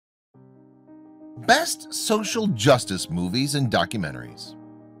Best social justice movies and documentaries.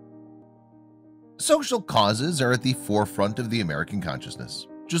 Social causes are at the forefront of the American consciousness.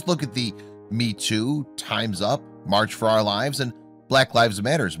 Just look at the Me Too, Time's Up, March for Our Lives, and Black Lives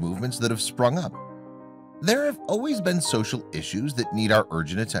Matters movements that have sprung up. There have always been social issues that need our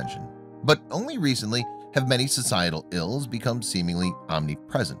urgent attention, but only recently have many societal ills become seemingly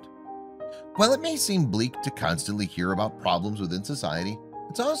omnipresent. While it may seem bleak to constantly hear about problems within society,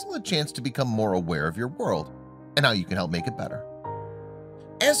 it's also a chance to become more aware of your world and how you can help make it better.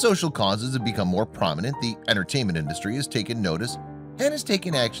 As social causes have become more prominent, the entertainment industry has taken notice and has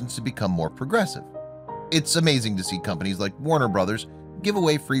taken actions to become more progressive. It's amazing to see companies like Warner Brothers give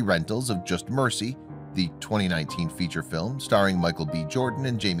away free rentals of Just Mercy, the 2019 feature film starring Michael B. Jordan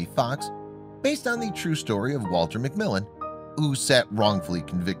and Jamie Foxx, based on the true story of Walter McMillian, who sat wrongfully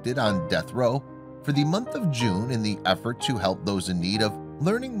convicted on death row for the month of June in the effort to help those in need of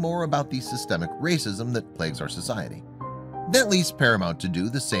learning more about the systemic racism that plagues our society. That leaves Paramount to do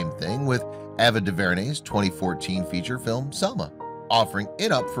the same thing with Ava DuVernay's 2014 feature film Selma, offering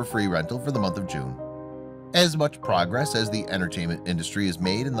it up for free rental for the month of June. As much progress as the entertainment industry has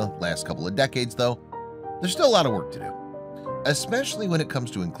made in the last couple of decades, though, there's still a lot of work to do, especially when it comes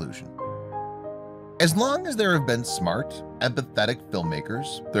to inclusion. As long as there have been smart, empathetic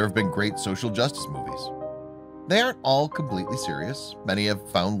filmmakers, there have been great social justice movies. They aren't all completely serious. Many have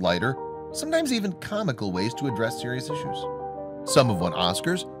found lighter, sometimes even comical ways to address serious issues. Some have won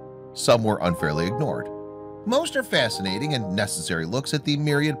Oscars, some were unfairly ignored. Most are fascinating and necessary looks at the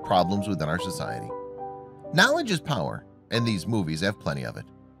myriad problems within our society. Knowledge is power, and these movies have plenty of it.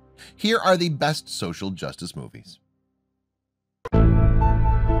 Here are the best social justice movies.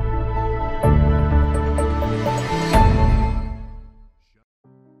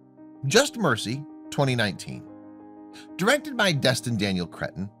 Just Mercy, 2019. Directed by Destin Daniel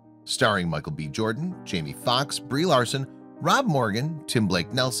Cretton, starring Michael B. Jordan, Jamie Foxx, Brie Larson, Rob Morgan, Tim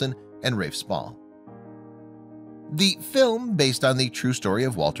Blake Nelson, and Rafe Spall. The film, based on the true story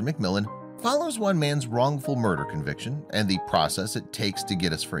of Walter McMillian, follows one man's wrongful murder conviction and the process it takes to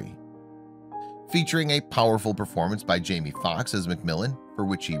get us free. Featuring a powerful performance by Jamie Foxx as McMillian, for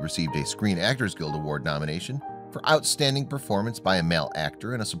which he received a Screen Actors Guild Award nomination for outstanding performance by a male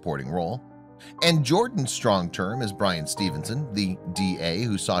actor in a supporting role, and Jordan's strong term as Brian Stevenson, the DA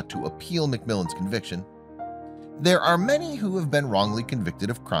who sought to appeal McMillian's conviction. There are many who have been wrongly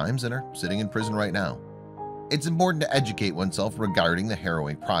convicted of crimes and are sitting in prison right now. It's important to educate oneself regarding the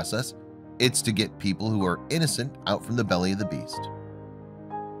harrowing process. It's to get people who are innocent out from the belly of the beast.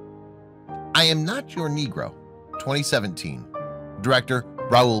 I Am Not Your Negro, 2017. Director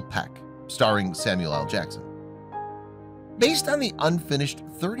Raoul Peck, starring Samuel L. Jackson. Based on the unfinished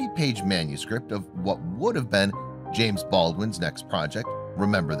 30-page manuscript of what would have been James Baldwin's next project,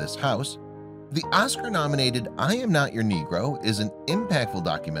 Remember This House, the Oscar-nominated I Am Not Your Negro is an impactful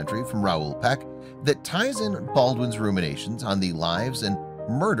documentary from Raoul Peck that ties in Baldwin's ruminations on the lives and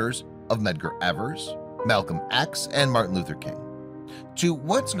murders of Medgar Evers, Malcolm X, and Martin Luther King, to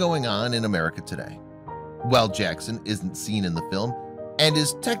what's going on in America today. While Jackson isn't seen in the film and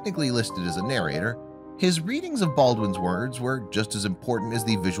is technically listed as a narrator, his readings of Baldwin's words were just as important as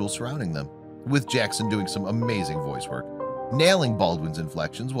the visuals surrounding them, with Jackson doing some amazing voice work, nailing Baldwin's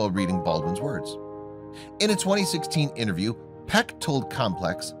inflections while reading Baldwin's words. In a 2016 interview, Peck told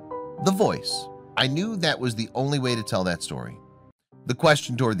Complex, "The voice. I knew that was the only way to tell that story." The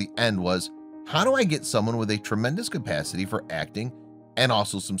question toward the end was, how do I get someone with a tremendous capacity for acting and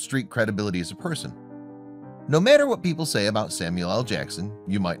also some street credibility as a person? No matter what people say about Samuel L. Jackson,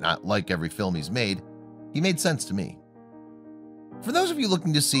 you might not like every film he's made, he made sense to me. For those of you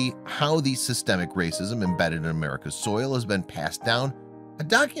looking to see how the systemic racism embedded in America's soil has been passed down, a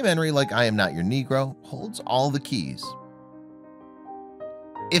documentary like I Am Not Your Negro holds all the keys.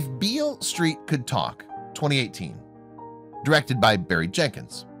 If Beale Street Could Talk, 2018. Directed by Barry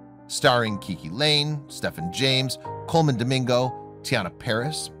Jenkins, starring Kiki Lane, Stephen James, Coleman Domingo, Tiana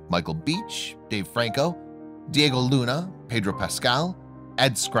Paris, Michael Beach, Dave Franco, Diego Luna, Pedro Pascal,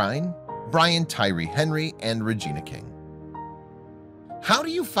 Ed Skrein, Brian Tyree Henry, and Regina King. How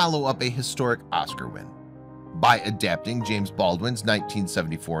do you follow up a historic Oscar win? By adapting James Baldwin's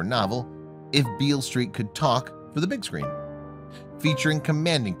 1974 novel, If Beale Street Could Talk, for the big screen. Featuring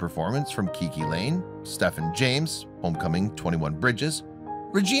commanding performance from Kiki Lane, Stephen James, Homecoming 21 Bridges,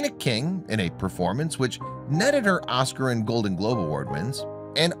 Regina King in a performance which netted her Oscar and Golden Globe Award wins,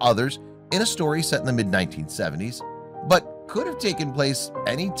 and others in a story set in the mid-1970s, but could have taken place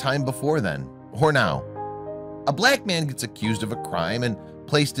any time before then or now. A black man gets accused of a crime and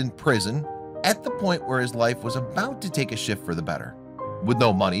placed in prison at the point where his life was about to take a shift for the better. With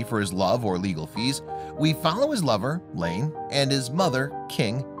no money for his love or legal fees, we follow his lover, Lane, and his mother,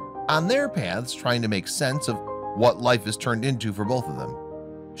 King, on their paths trying to make sense of what life has turned into for both of them.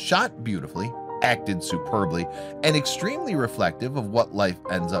 Shot beautifully, acted superbly, and extremely reflective of what life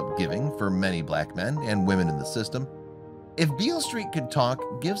ends up giving for many black men and women in the system, If Beale Street Could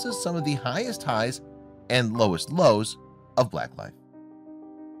Talk gives us some of the highest highs and lowest lows of black life.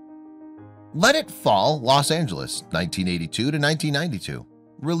 Let It Fall, Los Angeles, 1982 to 1992,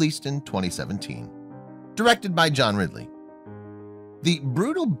 released in 2017. Directed by John Ridley. The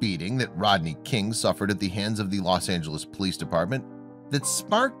brutal beating that Rodney King suffered at the hands of the Los Angeles Police Department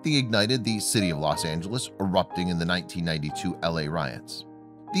that ignited the city of Los Angeles, erupting in the 1992 LA riots.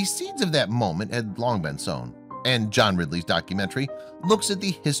 The seeds of that moment had long been sown, and John Ridley's documentary looks at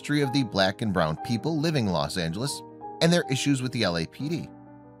the history of the black and brown people living in Los Angeles and their issues with the LAPD,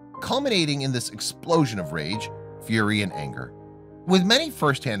 culminating in this explosion of rage, fury, and anger, with many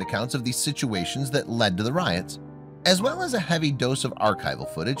first-hand accounts of the situations that led to the riots, as well as a heavy dose of archival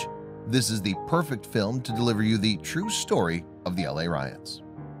footage. This is the perfect film to deliver you the true story of the LA riots.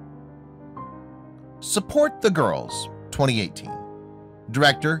 Support the Girls, 2018.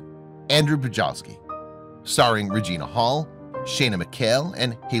 Director Andrew Bujalski. Starring Regina Hall, Shana McHale,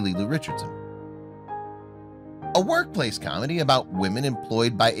 and Haley Lou Richardson. A workplace comedy about women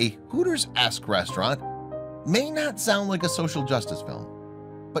employed by a Hooters-esque restaurant may not sound like a social justice film,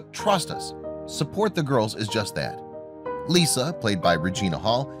 but trust us, Support the Girls is just that. Lisa, played by Regina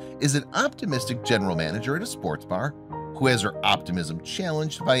Hall, is an optimistic general manager at a sports bar who has her optimism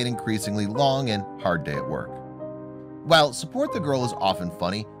challenged by an increasingly long and hard day at work. While Support the Girl is often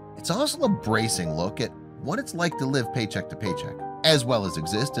funny, it's also a bracing look at what it's like to live paycheck to paycheck, as well as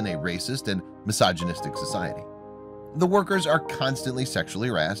exist in a racist and misogynistic society. The workers are constantly sexually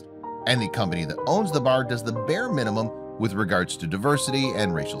harassed, and the company that owns the bar does the bare minimum with regards to diversity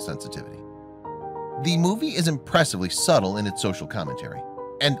and racial sensitivity. The movie is impressively subtle in its social commentary,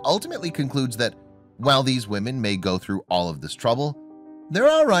 and ultimately concludes that while these women may go through all of this trouble, they're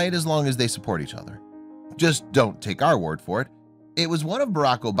all right as long as they support each other. Just don't take our word for it. It was one of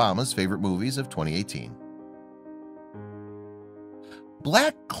Barack Obama's favorite movies of 2018.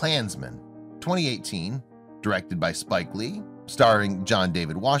 Black Klansman, 2018, directed by Spike Lee, starring John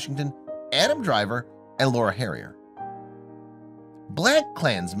David Washington, Adam Driver, and Laura Harrier. Black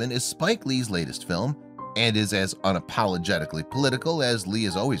Klansman is Spike Lee's latest film and is as unapologetically political as Lee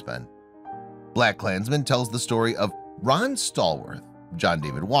has always been. Black Klansman tells the story of Ron Stallworth, John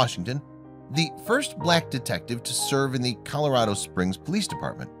David Washington, the first black detective to serve in the Colorado Springs Police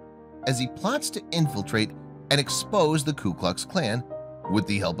Department, as he plots to infiltrate and expose the Ku Klux Klan with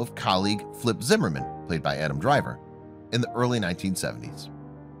the help of colleague Flip Zimmerman, played by Adam Driver, in the early 1970s.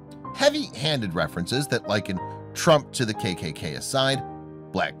 Heavy-handed references that liken Trump to the KKK aside,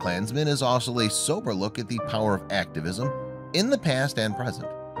 Black Klansman is also a sober look at the power of activism in the past and present.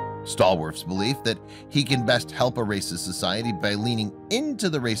 Stallworth's belief that he can best help a racist society by leaning into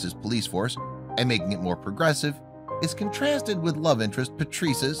the racist police force and making it more progressive is contrasted with love interest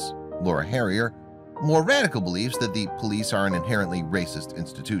Patrice's, Laura Harrier, more radical beliefs that the police are an inherently racist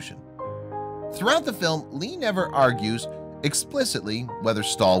institution. Throughout the film, Lee never argues explicitly whether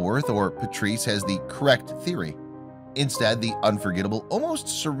Stallworth or Patrice has the correct theory. Instead, the unforgettable, almost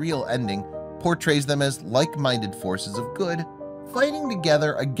surreal ending portrays them as like-minded forces of good fighting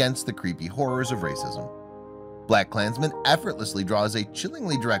together against the creepy horrors of racism. Black Klansman effortlessly draws a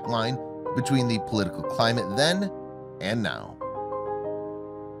chillingly direct line between the political climate then and now.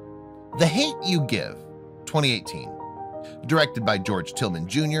 The Hate You Give, 2018. Directed by George Tillman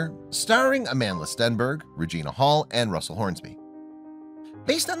Jr., starring Amandla Stenberg, Regina Hall, and Russell Hornsby.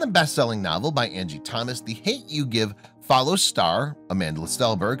 Based on the best-selling novel by Angie Thomas, The Hate You Give follows star Amandla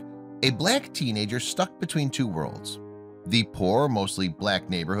Stenberg, a black teenager stuck between two worlds: the poor, mostly black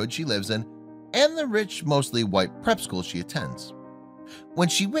neighborhood she lives in, and the rich, mostly white prep school she attends. When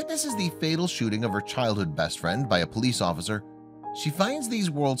she witnesses the fatal shooting of her childhood best friend by a police officer, she finds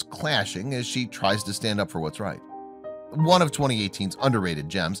these worlds clashing as she tries to stand up for what's right. One of 2018's underrated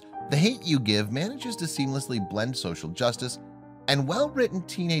gems, The Hate You Give manages to seamlessly blend social justice and well-written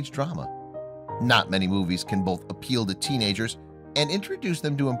teenage drama. Not many movies can both appeal to teenagers and introduce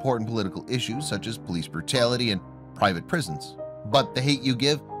them to important political issues such as police brutality and private prisons, but The Hate You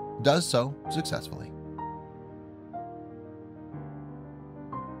Give does so successfully.